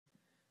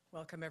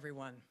Welcome,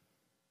 everyone.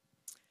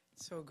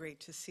 So great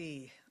to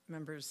see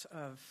members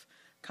of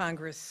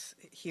Congress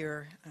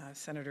here.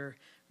 Senator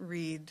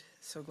Reid,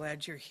 so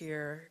glad you're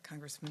here.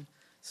 Congressman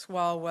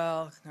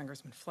Swalwell,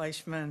 Congressman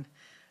Fleischman,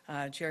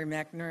 Jerry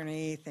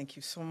McNerney, thank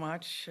you so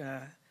much.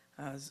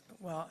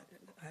 Well,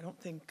 I don't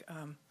think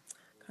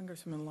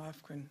Congressman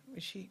Lofgren,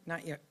 is she?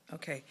 Not yet.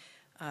 Okay.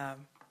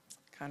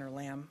 Connor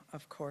Lamb,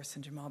 of course,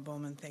 and Jamal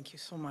Bowman, thank you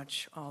so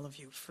much, all of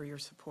you, for your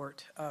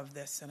support of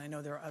this. And I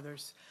know there are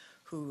others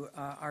who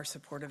are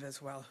supportive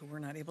as well, who were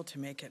not able to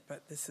make it,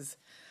 but this is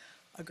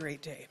a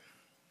great day.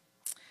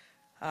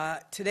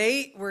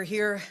 Today, we're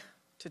here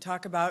to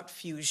talk about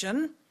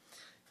fusion,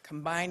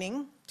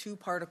 combining two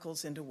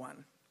particles into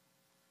one.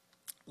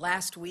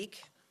 Last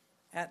week,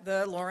 at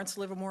the Lawrence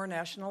Livermore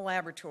National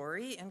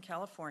Laboratory in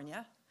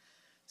California,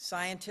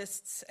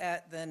 scientists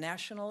at the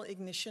National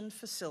Ignition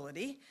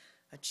Facility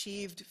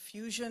achieved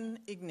fusion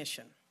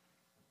ignition.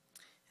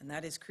 And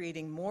that is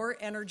creating more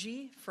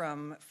energy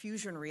from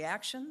fusion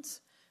reactions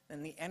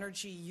than the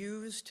energy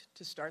used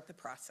to start the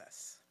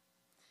process.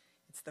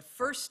 It's the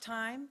first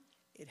time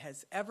it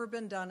has ever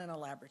been done in a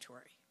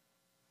laboratory,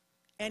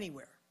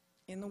 anywhere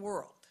in the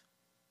world.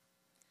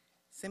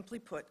 Simply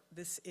put,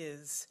 this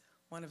is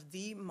one of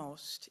the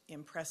most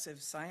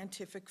impressive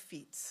scientific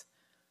feats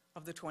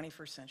of the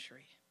 21st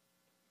century.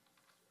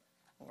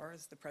 Or,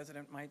 as the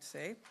president might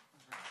say,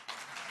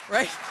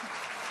 right?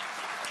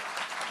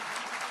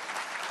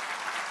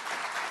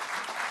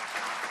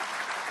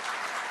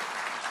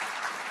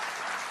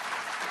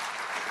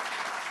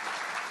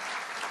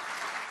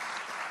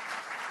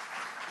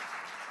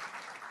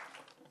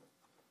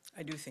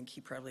 I do think he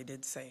probably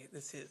did say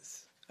this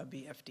is a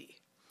BFD.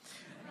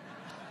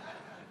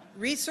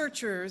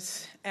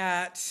 Researchers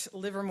at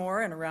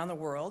Livermore and around the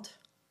world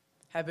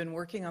have been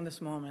working on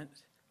this moment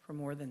for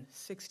more than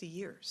 60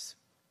 years.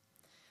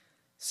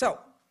 So,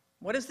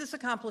 what does this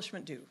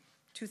accomplishment do?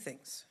 Two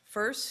things.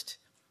 First,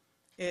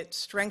 it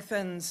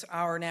strengthens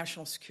our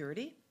national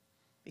security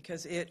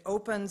because it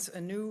opens a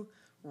new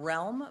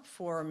realm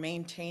for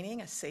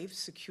maintaining a safe,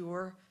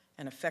 secure,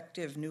 and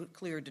effective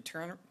nuclear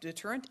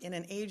deterrent in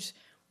an age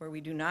where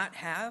we do not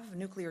have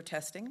nuclear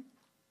testing.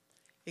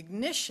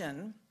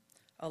 Ignition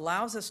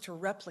allows us to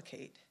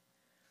replicate,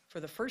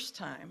 for the first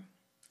time,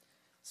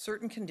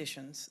 certain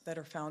conditions that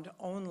are found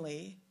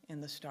only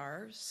in the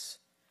stars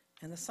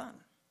and the sun.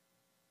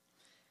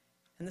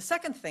 And the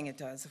second thing it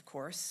does, of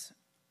course,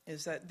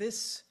 is that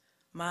this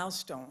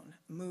milestone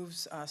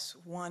moves us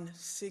one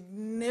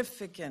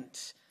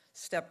significant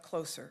step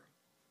closer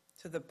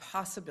to the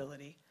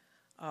possibility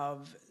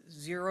of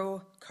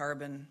zero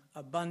carbon,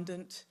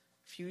 abundant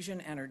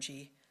fusion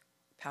energy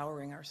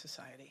powering our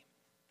society.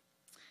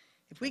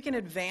 If we can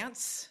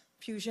advance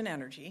fusion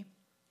energy,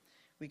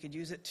 we could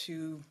use it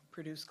to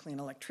produce clean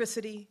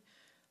electricity,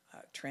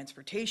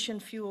 transportation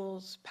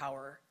fuels,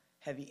 power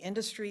heavy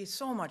industry,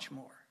 so much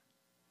more.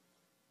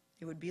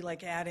 It would be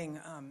like adding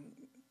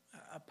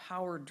a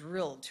power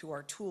drill to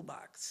our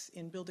toolbox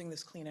in building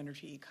this clean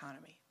energy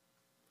economy.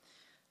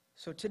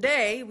 So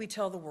today, we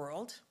tell the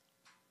world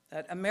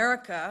that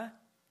America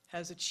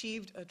has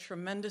achieved a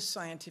tremendous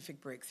scientific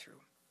breakthrough,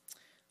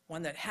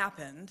 one that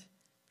happened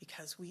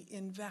because we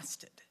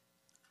invested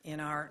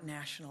in our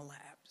national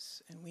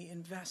labs and we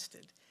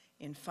invested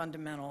in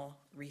fundamental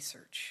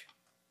research.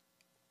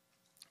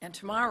 And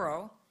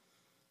tomorrow,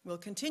 we'll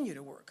continue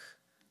to work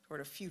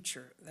toward a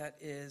future that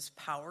is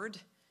powered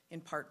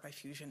in part by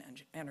fusion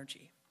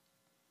energy.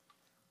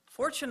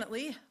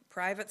 Fortunately,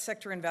 private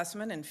sector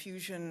investment in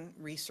fusion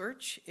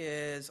research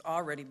is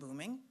already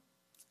booming.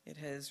 It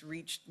has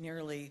reached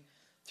nearly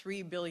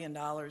 $3 billion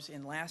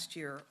in last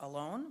year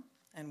alone,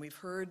 and we've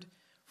heard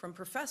from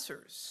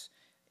professors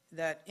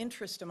that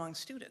interest among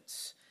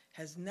students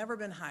has never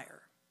been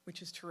higher,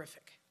 which is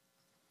terrific.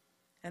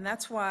 And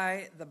that's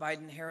why the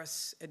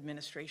Biden-Harris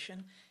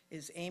administration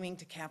is aiming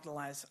to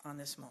capitalize on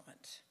this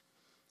moment.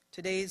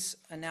 Today's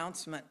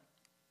announcement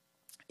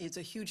is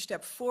a huge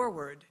step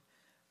forward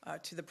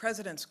to the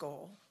president's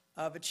goal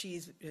of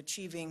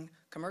achieving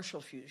commercial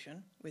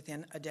fusion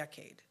within a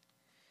decade.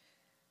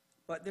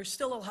 But there's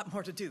still a lot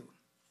more to do,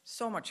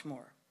 so much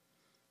more.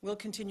 We'll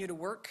continue to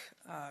work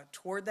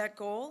toward that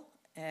goal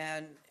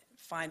and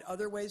find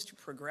other ways to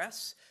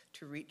progress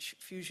to reach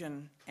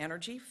fusion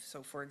energy.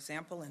 So, for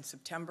example, in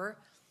September,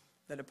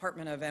 the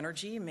Department of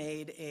Energy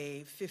made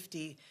a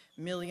 $50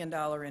 million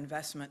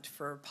investment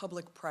for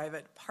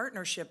public-private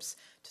partnerships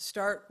to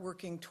start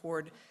working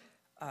toward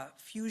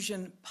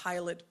fusion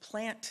pilot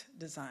plant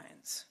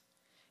designs.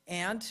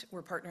 And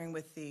we're partnering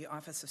with the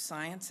Office of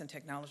Science and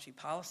Technology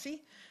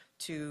Policy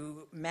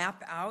to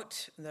map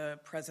out the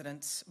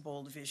president's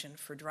bold vision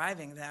for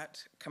driving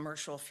that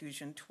commercial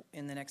fusion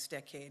in the next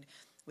decade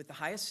with the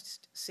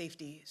highest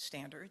safety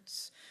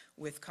standards,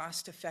 with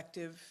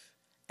cost-effective,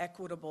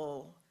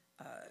 equitable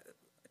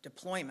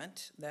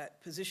deployment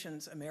that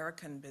positions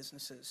American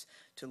businesses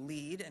to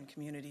lead and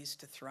communities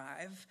to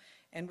thrive,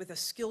 and with a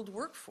skilled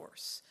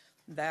workforce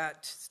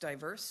that's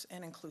diverse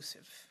and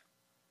inclusive.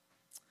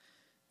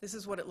 This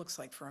is what it looks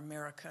like for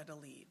America to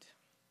lead,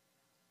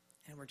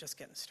 and we're just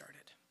getting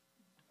started.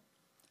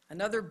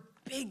 Another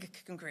big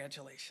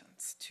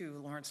congratulations to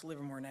Lawrence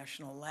Livermore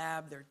National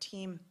Lab. Their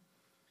team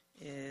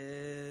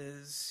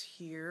is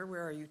here.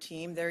 Where are you,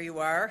 team? There you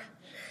are.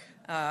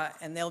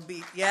 And they'll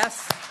be,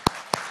 yes.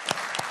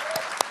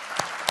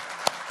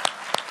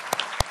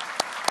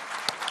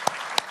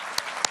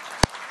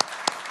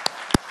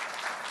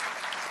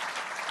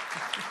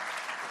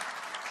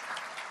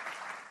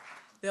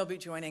 They'll be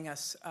joining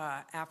us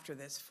after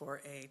this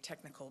for a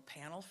technical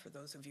panel for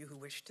those of you who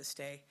wish to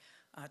stay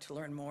to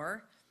learn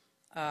more.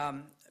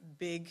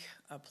 Big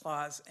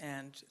applause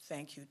and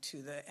thank you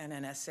to the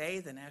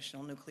NNSA, the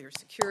National Nuclear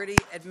Security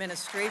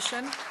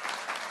Administration.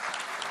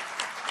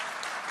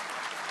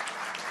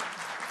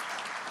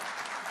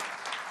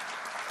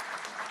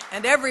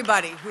 And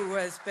everybody who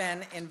has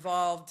been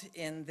involved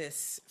in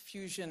this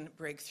fusion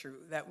breakthrough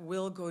that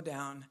will go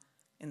down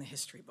in the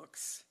history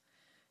books.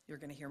 You're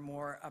going to hear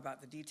more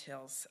about the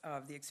details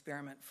of the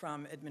experiment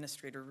from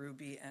Administrator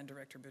Ruby and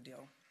Director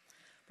Budil.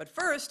 But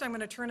first, I'm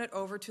going to turn it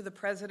over to the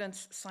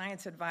President's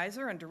Science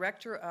Advisor and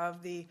Director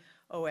of the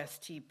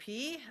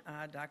OSTP,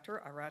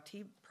 Dr.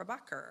 Arati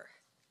Prabhakar.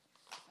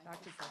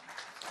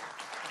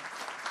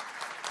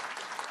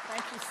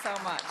 Thank you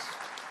so much.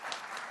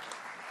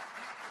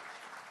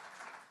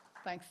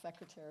 Thanks,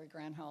 Secretary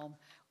Granholm.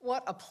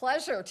 What a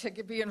pleasure to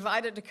be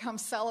invited to come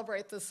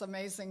celebrate this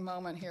amazing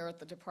moment here at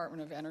the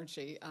Department of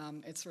Energy.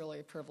 It's really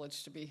a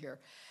privilege to be here.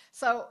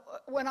 So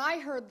when I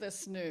heard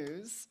this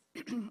news,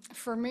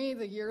 for me,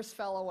 the years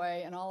fell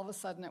away, and all of a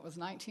sudden it was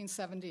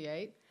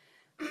 1978.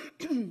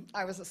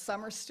 I was a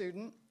summer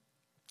student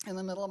in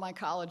the middle of my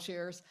college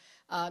years,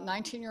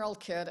 19-year-old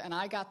kid, and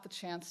I got the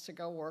chance to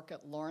go work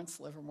at Lawrence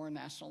Livermore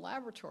National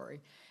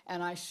Laboratory.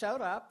 And I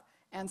showed up.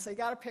 And so you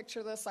got to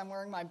picture this. I'm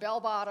wearing my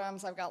bell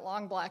bottoms. I've got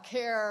long black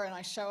hair. And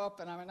I show up,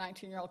 and I'm a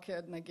 19-year-old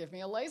kid, and they give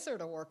me a laser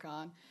to work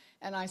on.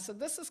 And I said,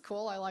 this is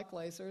cool. I like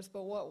lasers.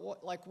 But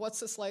what's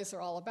this laser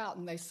all about?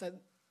 And they said,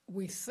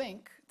 we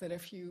think that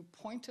if you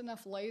point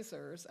enough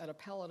lasers at a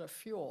pellet of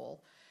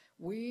fuel,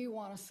 we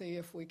want to see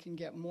if we can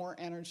get more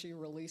energy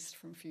released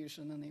from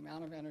fusion than the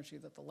amount of energy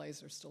that the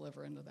lasers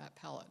deliver into that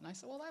pellet. And I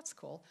said, well, that's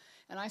cool.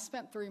 And I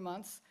spent 3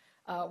 months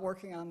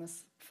working on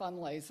this fun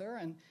laser,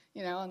 and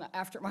and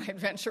after my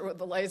adventure with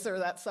the laser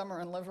that summer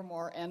in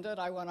Livermore ended,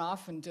 I went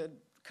off and did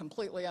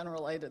completely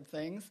unrelated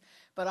things,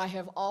 but I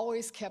have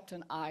always kept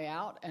an eye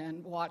out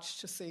and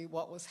watched to see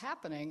what was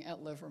happening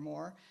at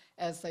Livermore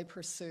as they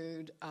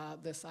pursued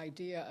this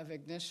idea of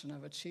ignition,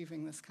 of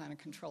achieving this kind of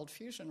controlled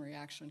fusion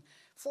reaction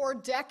for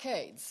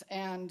decades.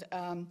 And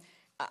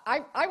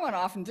I went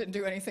off and didn't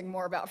do anything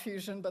more about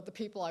fusion, but the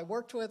people I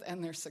worked with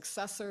and their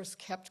successors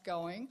kept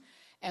going.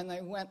 And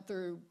they went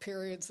through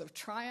periods of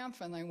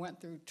triumph, and they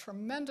went through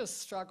tremendous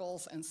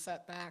struggles and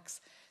setbacks.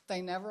 They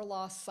never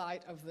lost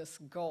sight of this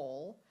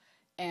goal.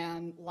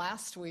 And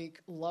last week,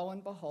 lo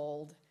and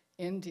behold,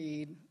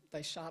 indeed,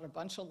 they shot a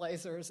bunch of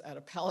lasers at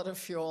a pellet of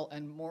fuel,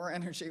 and more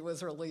energy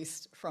was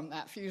released from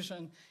that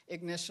fusion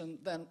ignition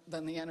than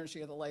the energy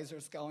of the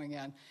lasers going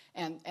in.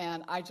 And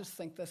I just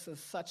think this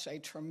is such a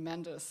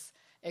tremendous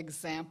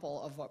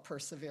example of what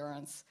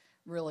perseverance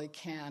really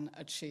can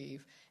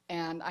achieve.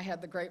 And I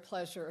had the great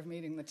pleasure of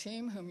meeting the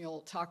team, whom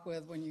you'll talk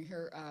with when you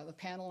hear the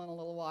panel in a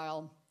little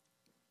while.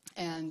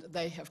 And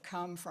they have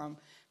come from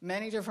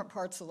many different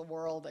parts of the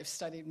world. They've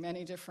studied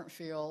many different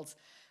fields.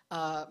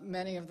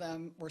 Many of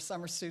them were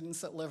summer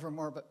students at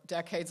Livermore, but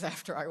decades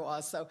after I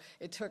was. So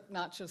it took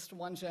not just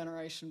one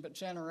generation, but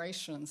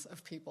generations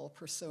of people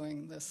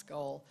pursuing this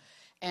goal.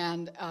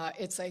 And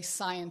it's a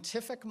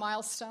scientific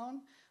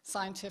milestone,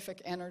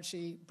 scientific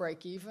energy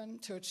break-even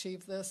to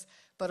achieve this.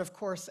 But of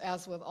course,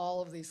 as with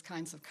all of these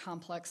kinds of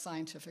complex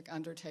scientific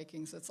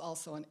undertakings, it's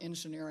also an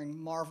engineering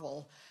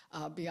marvel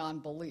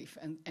beyond belief.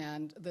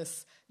 And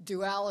this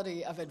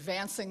duality of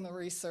advancing the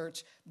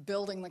research,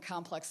 building the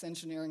complex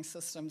engineering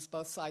systems,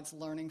 both sides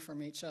learning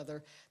from each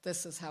other,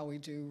 this is how we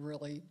do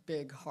really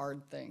big,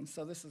 hard things.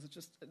 So this is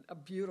just a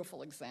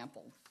beautiful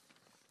example.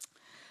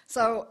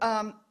 So,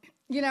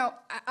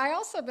 I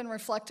also have been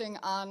reflecting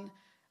on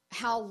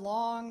how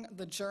long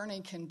the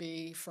journey can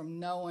be from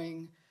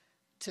knowing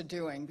to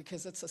doing,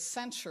 because it's a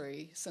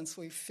century since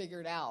we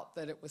figured out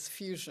that it was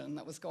fusion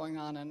that was going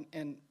on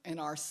in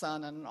our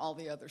sun and all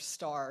the other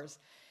stars.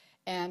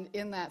 And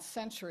in that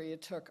century,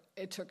 it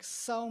took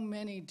so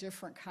many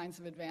different kinds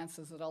of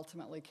advances that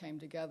ultimately came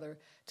together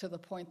to the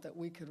point that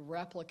we could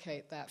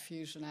replicate that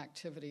fusion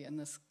activity in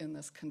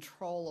this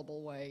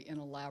controllable way in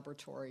a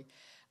laboratory.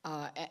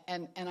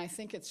 And I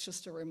think it's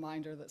just a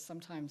reminder that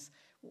sometimes,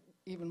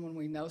 even when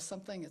we know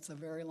something, it's a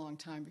very long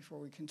time before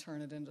we can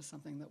turn it into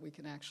something that we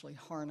can actually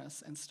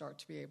harness and start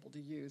to be able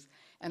to use.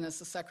 And as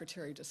the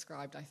Secretary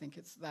described, I think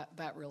it's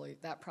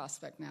that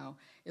prospect now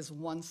is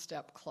one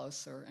step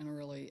closer in a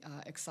really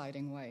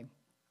exciting way.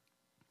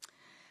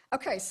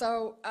 Okay,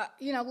 so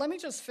let me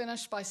just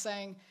finish by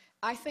saying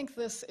I think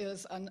this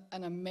is an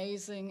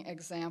amazing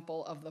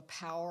example of the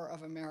power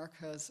of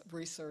America's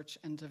research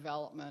and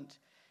development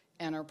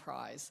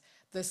enterprise.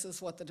 This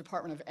is what the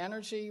Department of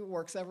Energy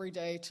works every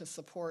day to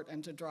support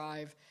and to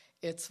drive.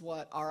 It's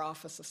what our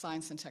Office of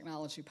Science and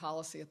Technology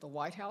Policy at the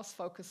White House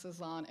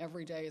focuses on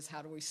every day, is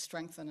how do we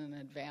strengthen and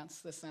advance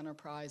this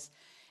enterprise.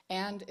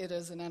 And it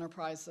is an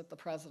enterprise that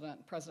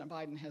President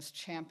Biden has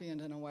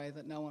championed in a way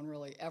that no one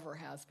really ever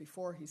has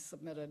before. He's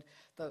submitted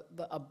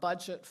a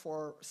budget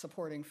for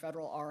supporting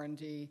federal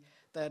R&D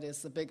that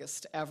is the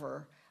biggest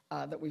ever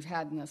that we've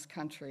had in this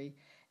country.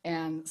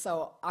 And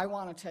so I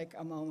want to take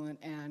a moment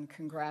and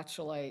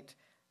congratulate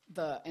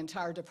the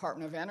entire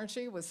Department of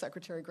Energy with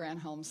Secretary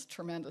Granholm's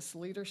tremendous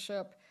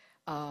leadership,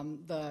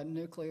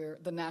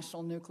 the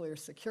National Nuclear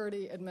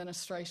Security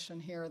Administration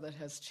here that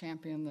has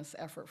championed this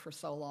effort for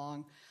so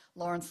long,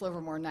 Lawrence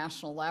Livermore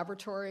National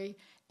Laboratory,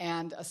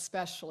 and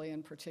especially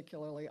and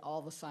particularly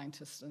all the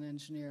scientists and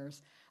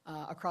engineers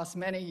across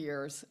many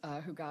years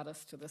who got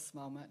us to this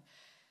moment.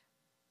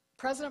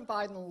 President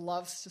Biden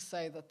loves to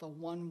say that the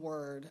one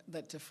word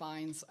that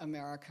defines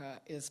America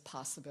is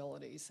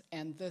possibilities,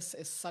 and this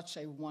is such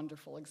a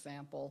wonderful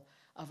example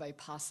of a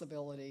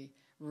possibility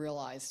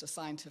realized, a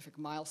scientific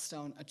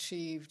milestone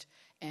achieved,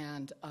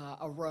 and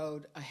a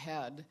road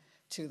ahead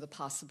to the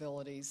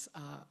possibilities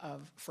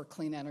for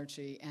clean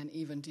energy and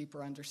even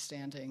deeper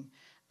understanding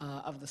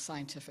of the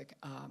scientific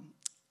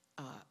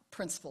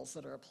principles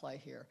that are at play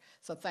here.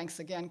 So thanks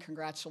again,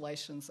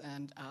 congratulations,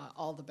 and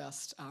all the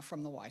best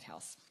from the White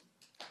House.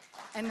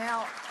 And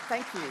now,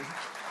 thank you.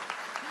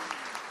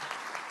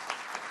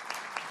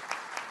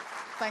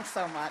 Thanks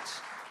so much.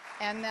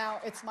 And now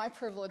it's my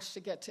privilege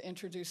to get to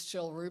introduce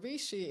Jill Ruby.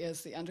 She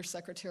is the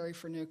Undersecretary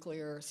for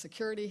Nuclear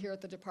Security here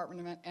at the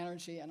Department of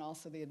Energy and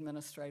also the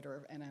Administrator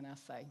of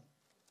NNSA.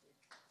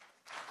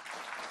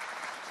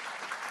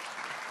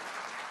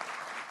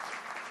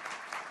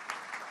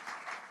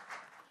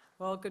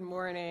 Well, good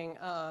morning.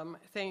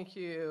 Thank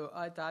you,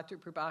 Dr.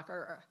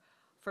 Prabhakar,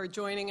 for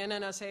joining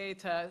NNSA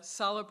to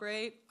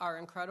celebrate our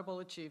incredible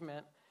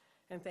achievement.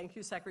 And thank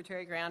you,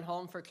 Secretary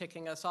Granholm, for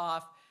kicking us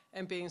off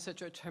and being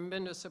such a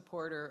tremendous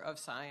supporter of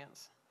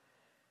science.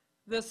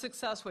 This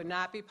success would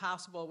not be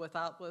possible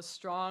without the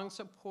strong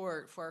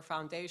support for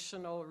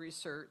foundational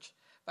research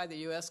by the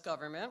U.S.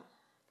 government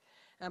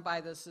and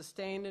by the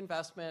sustained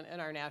investment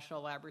in our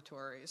national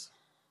laboratories.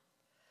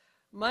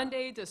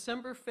 Monday,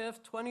 December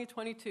 5th,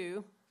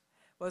 2022,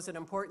 was an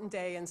important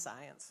day in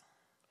science.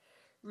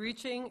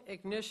 Reaching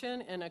ignition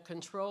in a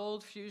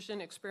controlled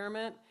fusion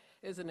experiment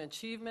is an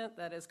achievement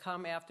that has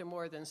come after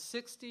more than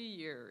 60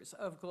 years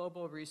of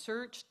global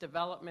research,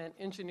 development,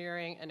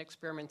 engineering, and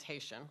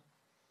experimentation.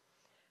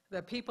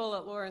 The people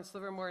at Lawrence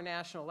Livermore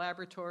National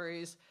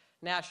Laboratories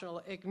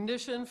National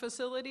Ignition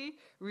Facility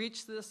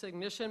reached this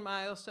ignition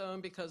milestone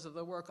because of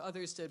the work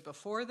others did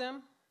before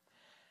them,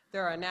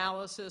 their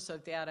analysis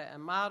of data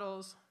and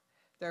models,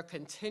 their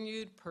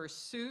continued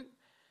pursuit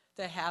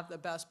to have the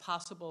best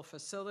possible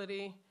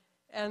facility,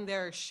 and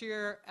their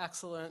sheer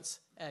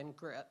excellence and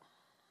grit.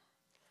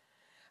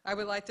 I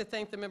would like to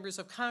thank the members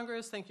of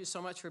Congress, thank you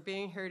so much for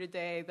being here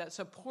today, that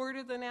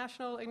supported the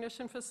National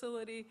Ignition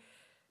Facility,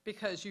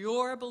 because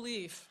your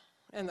belief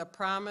in the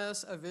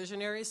promise of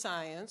visionary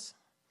science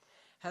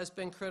has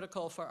been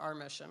critical for our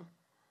mission.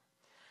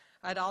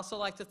 I'd also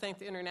like to thank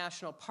the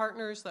international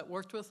partners that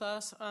worked with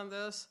us on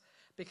this,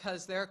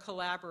 because their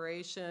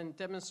collaboration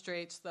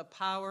demonstrates the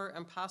power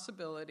and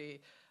possibility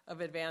of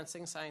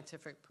advancing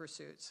scientific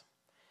pursuits.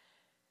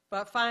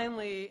 But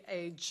finally,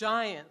 a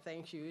giant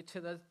thank you to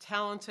the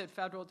talented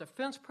federal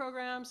defense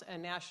programs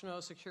and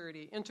national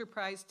security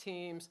enterprise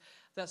teams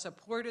that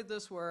supported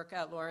this work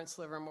at Lawrence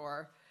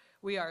Livermore.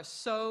 We are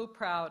so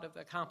proud of the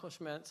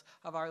accomplishments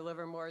of our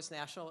Livermore's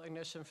National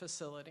Ignition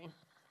Facility.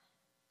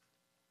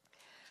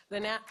 The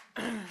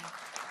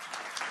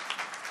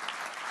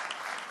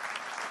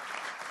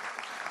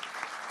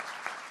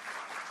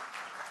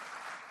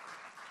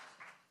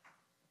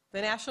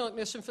National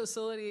Ignition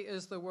Facility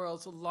is the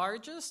world's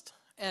largest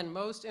and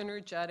most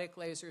energetic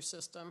laser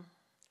system.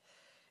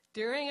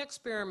 During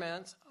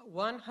experiments,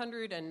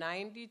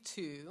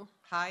 192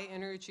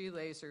 high-energy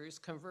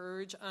lasers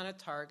converge on a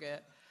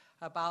target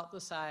about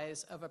the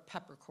size of a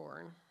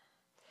peppercorn,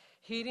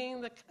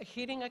 heating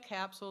a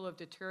capsule of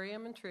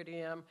deuterium and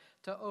tritium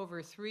to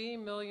over 3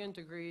 million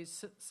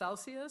degrees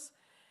Celsius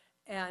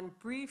and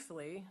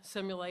briefly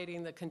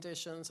simulating the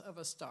conditions of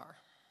a star.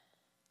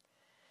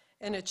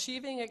 In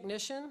achieving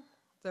ignition,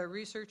 the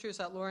researchers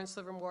at Lawrence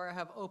Livermore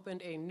have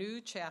opened a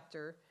new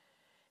chapter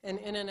in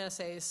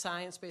NNSA's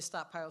Science-Based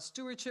Stockpile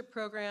Stewardship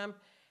Program,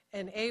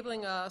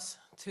 enabling us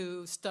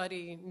to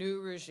study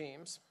new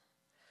regimes.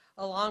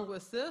 Along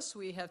with this,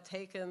 we have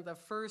taken the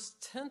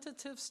first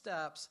tentative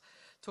steps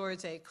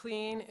towards a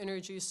clean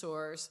energy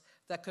source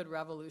that could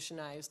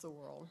revolutionize the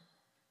world.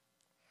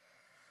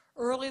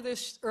 Earlier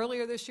this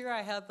year,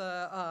 I had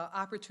the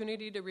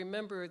opportunity to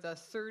remember the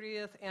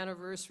 30th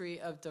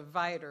anniversary of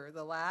Divider,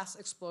 the last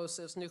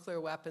explosives nuclear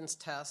weapons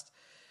test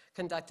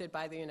conducted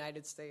by the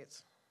United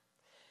States.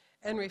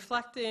 In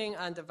reflecting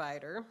on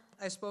Divider,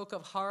 I spoke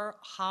of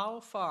how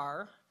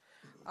far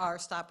our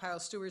stockpile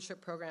stewardship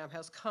program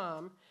has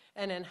come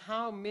and in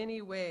how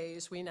many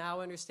ways we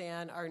now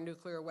understand our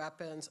nuclear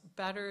weapons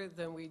better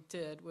than we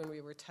did when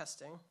we were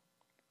testing.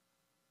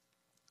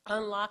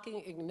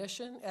 Unlocking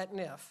ignition at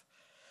NIF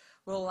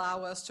will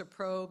allow us to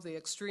probe the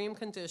extreme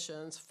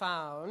conditions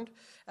found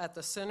at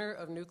the center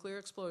of nuclear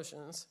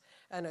explosions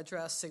and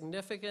address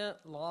significant,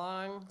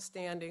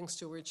 long-standing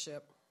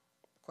stewardship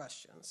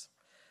questions.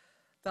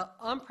 The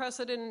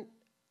unprecedented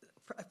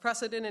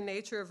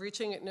nature of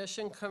reaching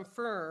ignition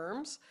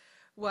confirms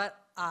what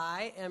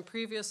I and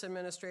previous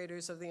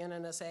administrators of the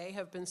NNSA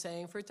have been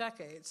saying for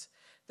decades.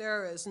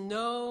 There is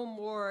no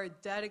more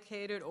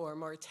dedicated or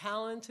more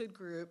talented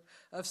group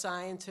of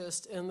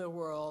scientists in the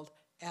world,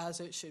 as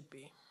it should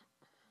be.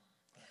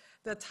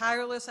 The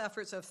tireless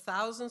efforts of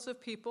thousands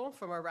of people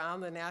from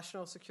around the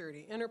national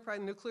security enterprise,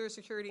 nuclear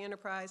security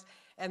enterprise,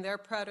 and their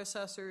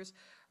predecessors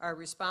are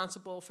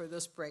responsible for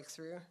this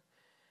breakthrough.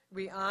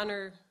 We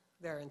honor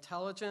their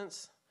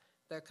intelligence,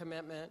 their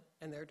commitment,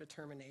 and their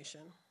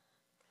determination.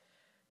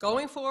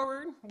 Going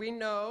forward, we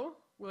know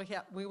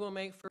we will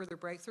make further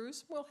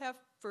breakthroughs. We'll have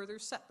further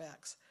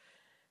setbacks.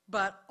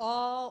 But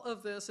all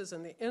of this is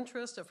in the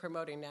interest of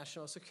promoting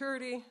national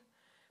security,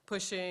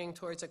 pushing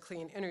towards a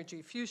clean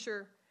energy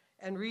future,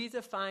 and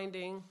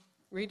redefining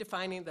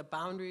the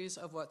boundaries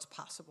of what's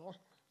possible.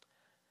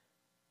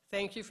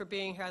 Thank you for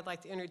being here. I'd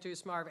like to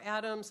introduce Marv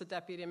Adams, the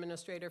Deputy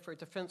Administrator for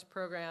Defense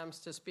Programs,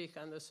 to speak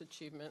on this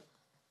achievement.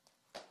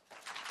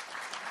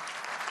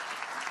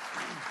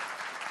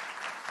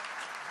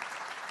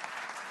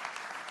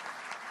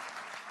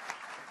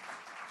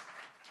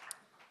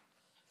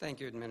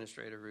 Thank you,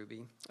 Administrator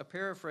Ruby. A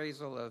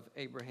paraphrasal of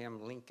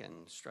Abraham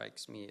Lincoln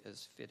strikes me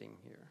as fitting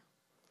here.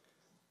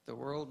 The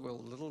world will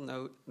little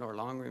note nor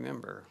long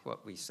remember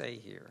what we say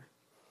here,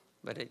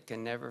 but it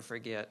can never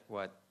forget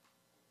what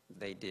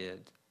they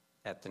did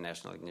at the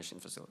National Ignition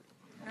Facility.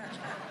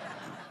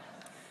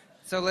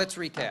 So let's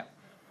recap.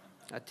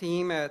 A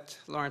team at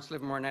Lawrence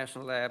Livermore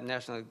National Lab,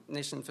 National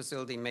Ignition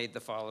Facility made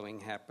the following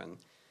happen.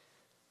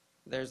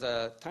 There's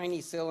a tiny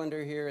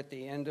cylinder here at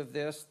the end of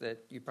this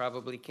that you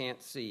probably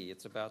can't see.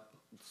 It's about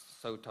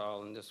so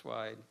tall and this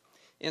wide.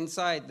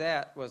 Inside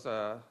that was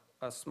a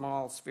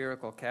small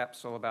spherical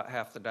capsule about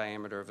half the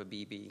diameter of a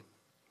BB.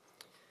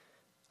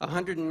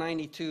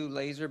 192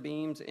 laser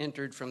beams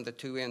entered from the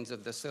two ends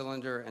of the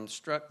cylinder and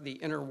struck the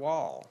inner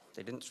wall.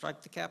 They didn't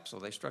strike the capsule,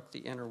 they struck the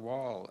inner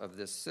wall of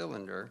this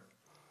cylinder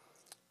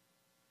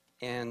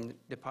and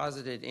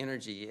deposited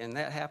energy, and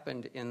that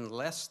happened in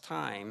less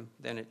time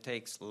than it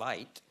takes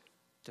light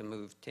to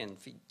move 10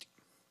 feet.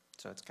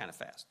 So it's kind of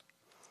fast.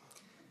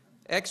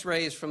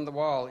 X-rays from the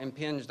wall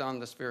impinged on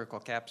the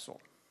spherical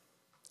capsule.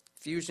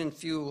 Fusion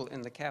fuel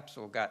in the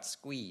capsule got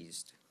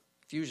squeezed.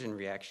 Fusion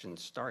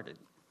reactions started.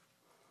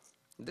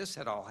 This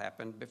had all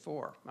happened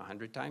before,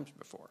 100 times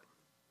before.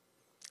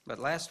 But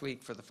last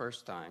week, for the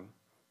first time,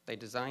 they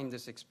designed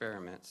this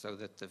experiment so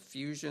that the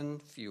fusion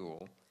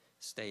fuel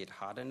stayed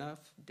hot enough,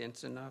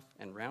 dense enough,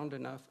 and round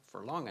enough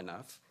for long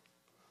enough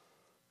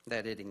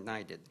that it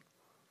ignited.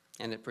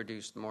 And it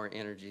produced more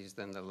energies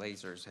than the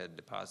lasers had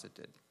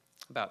deposited.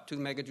 About 2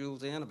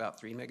 megajoules in, about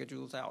 3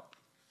 megajoules out,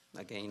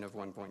 a gain of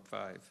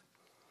 1.5.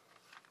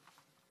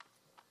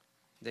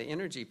 The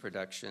energy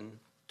production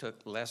took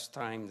less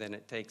time than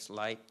it takes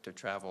light to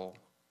travel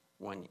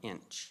 1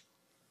 inch.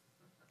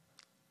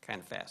 Kind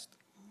of fast.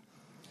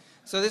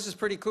 So this is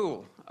pretty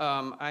cool.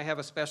 I have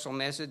a special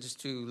message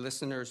to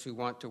listeners who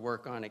want to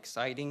work on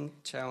exciting,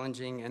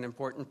 challenging, and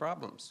important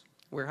problems.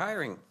 We're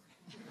hiring.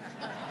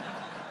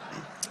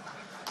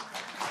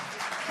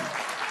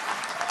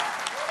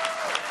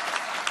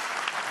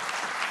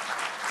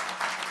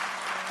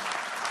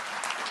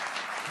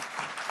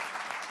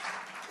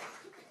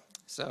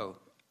 So,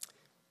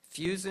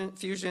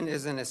 fusion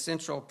is an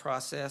essential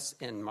process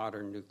in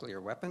modern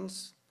nuclear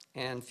weapons,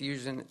 and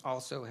fusion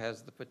also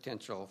has the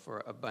potential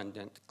for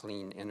abundant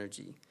clean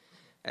energy.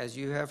 As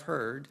you have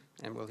heard,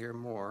 and we'll hear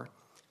more,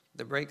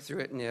 the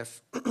breakthrough at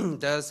NIF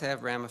does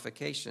have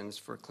ramifications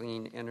for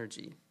clean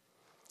energy.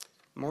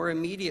 More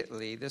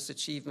immediately, this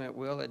achievement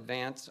will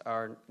advance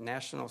our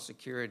national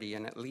security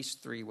in at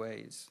least 3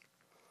 ways.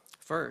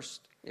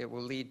 First, it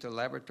will lead to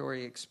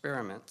laboratory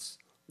experiments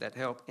that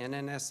help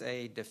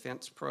NNSA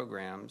defense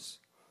programs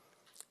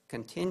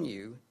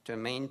continue to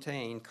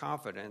maintain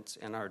confidence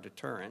in our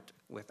deterrent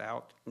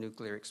without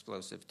nuclear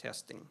explosive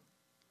testing.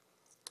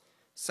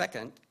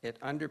 Second, it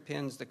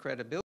underpins the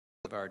credibility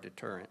of our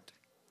deterrent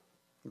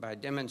by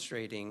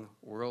demonstrating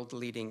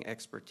world-leading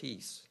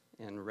expertise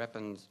in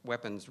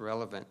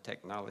weapons-relevant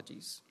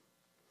technologies.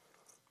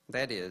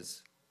 That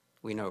is,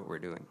 we know what we're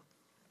doing.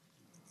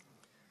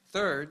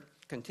 Third,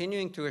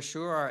 continuing to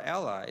assure our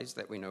allies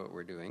that we know what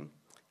we're doing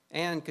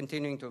and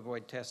continuing to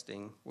avoid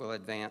testing will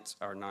advance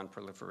our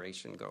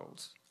non-proliferation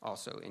goals,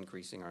 also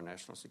increasing our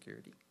national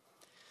security.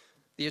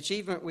 The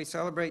achievement we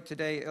celebrate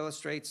today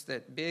illustrates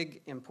that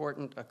big,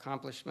 important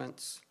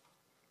accomplishments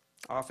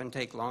often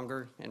take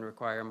longer and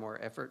require more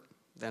effort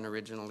than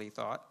originally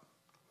thought,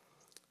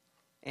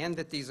 and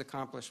that these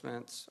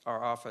accomplishments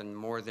are often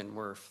more than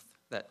worth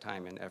that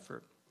time and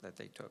effort that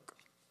they took.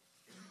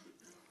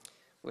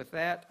 With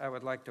that, I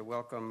would like to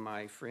welcome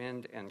my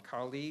friend and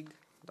colleague,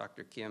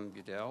 Dr. Kim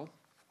Budell.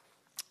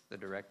 the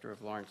director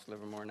of Lawrence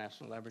Livermore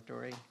National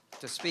Laboratory,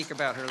 to speak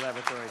about her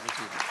laboratory's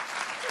achievements.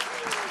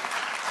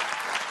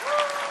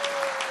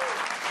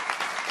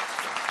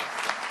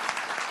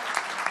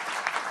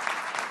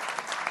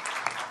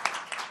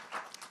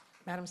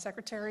 Madam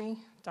Secretary,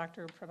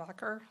 Dr.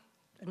 Prabhakar,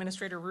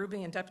 Administrator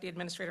Ruby, and Deputy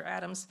Administrator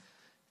Adams,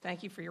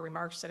 thank you for your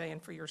remarks today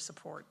and for your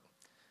support.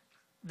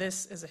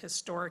 This is a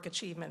historic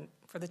achievement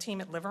for the team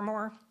at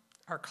Livermore,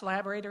 our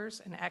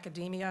collaborators in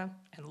academia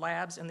and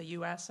labs in the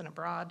U.S. and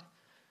abroad,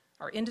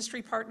 our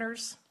industry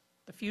partners,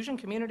 the fusion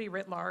community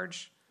writ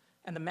large,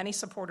 and the many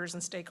supporters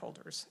and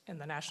stakeholders in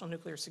the National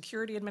Nuclear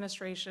Security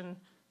Administration,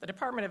 the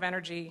Department of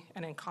Energy,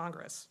 and in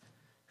Congress,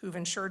 who've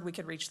ensured we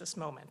could reach this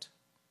moment,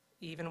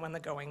 even when the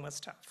going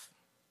was tough.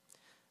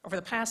 Over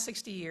the past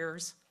 60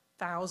 years,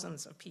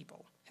 thousands of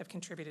people have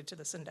contributed to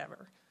this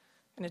endeavor,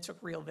 and it took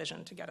real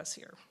vision to get us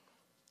here.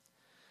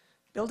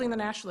 Building the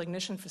National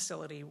Ignition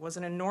Facility was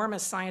an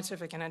enormous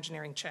scientific and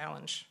engineering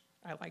challenge.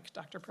 I like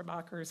Dr.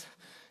 Prabhakar's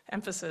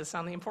emphasis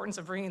on the importance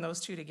of bringing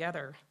those two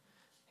together.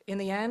 In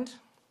the end,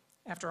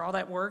 after all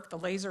that work, the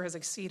laser has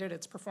exceeded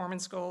its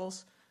performance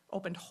goals,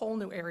 opened whole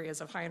new areas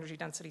of high energy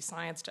density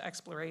science to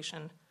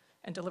exploration,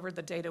 and delivered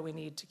the data we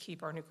need to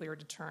keep our nuclear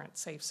deterrent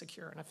safe,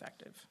 secure, and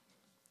effective.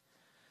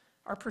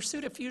 Our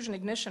pursuit of fusion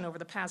ignition over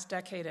the past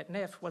decade at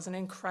NIF was an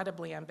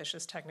incredibly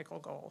ambitious technical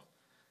goal.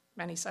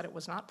 Many said it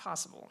was not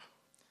possible.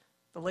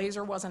 The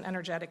laser wasn't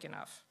energetic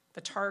enough.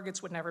 The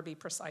targets would never be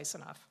precise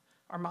enough.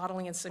 Our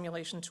modeling and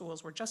simulation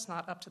tools were just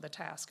not up to the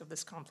task of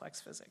this complex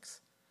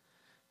physics.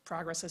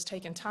 Progress has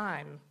taken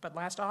time, but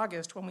last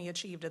August, when we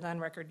achieved a then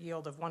record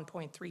yield of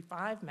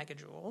 1.35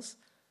 megajoules,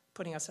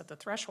 putting us at the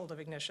threshold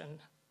of ignition,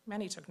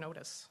 many took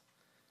notice.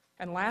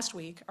 And last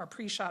week, our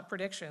pre-shot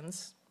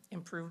predictions,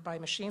 improved by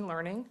machine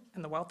learning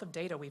and the wealth of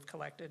data we've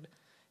collected,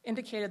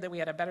 indicated that we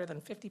had a better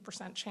than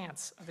 50%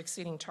 chance of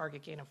exceeding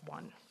target gain of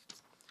 1.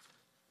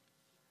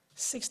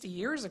 60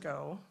 years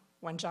ago,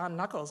 when John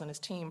Nuckolls and his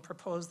team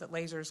proposed that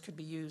lasers could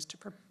be used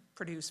to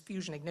produce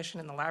fusion ignition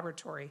in the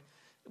laboratory,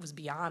 it was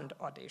beyond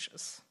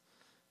audacious.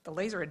 The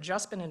laser had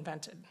just been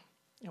invented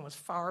and was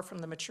far from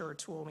the mature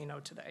tool we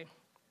know today.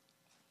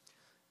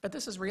 But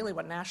this is really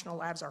what national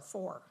labs are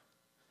for: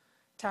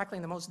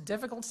 tackling the most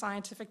difficult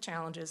scientific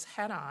challenges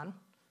head-on,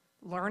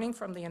 learning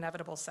from the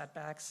inevitable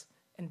setbacks,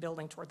 and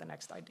building toward the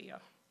next idea.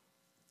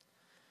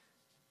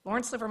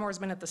 Lawrence Livermore has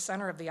been at the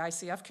center of the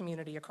ICF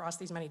community across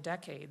these many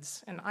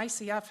decades, and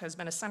ICF has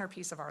been a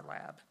centerpiece of our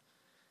lab.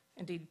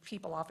 Indeed,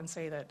 people often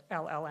say that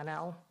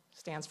LLNL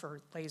stands for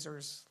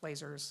lasers,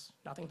 lasers,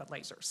 nothing but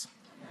lasers.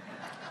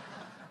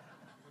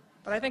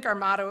 But I think our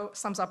motto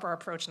sums up our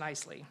approach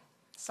nicely: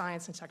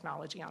 science and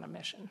technology on a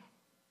mission.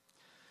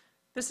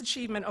 This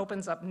achievement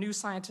opens up new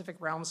scientific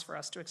realms for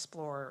us to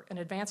explore and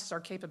advances our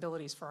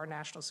capabilities for our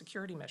national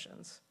security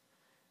missions.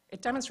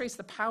 It demonstrates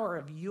the power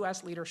of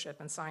U.S. leadership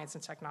in science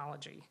and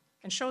technology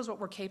and shows what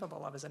we're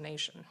capable of as a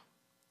nation.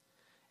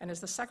 And as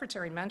the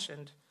Secretary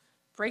mentioned,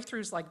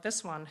 breakthroughs like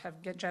this one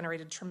have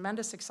generated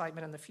tremendous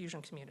excitement in the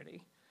fusion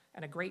community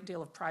and a great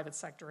deal of private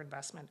sector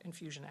investment in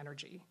fusion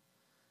energy.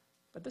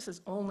 But this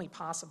is only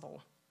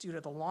possible due to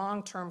the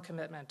long-term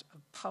commitment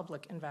of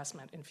public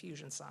investment in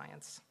fusion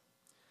science.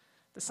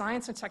 The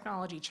science and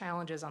technology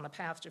challenges on the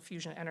path to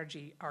fusion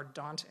energy are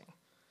daunting,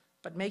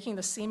 but making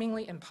the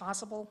seemingly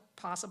impossible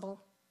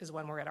possible is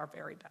when we're at our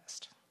very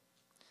best.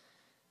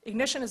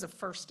 Ignition is a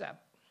first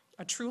step,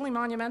 a truly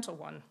monumental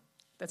one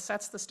that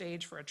sets the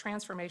stage for a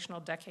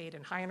transformational decade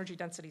in high energy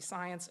density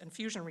science and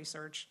fusion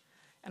research,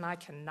 and I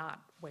cannot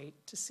wait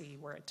to see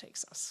where it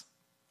takes us.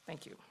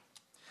 Thank you.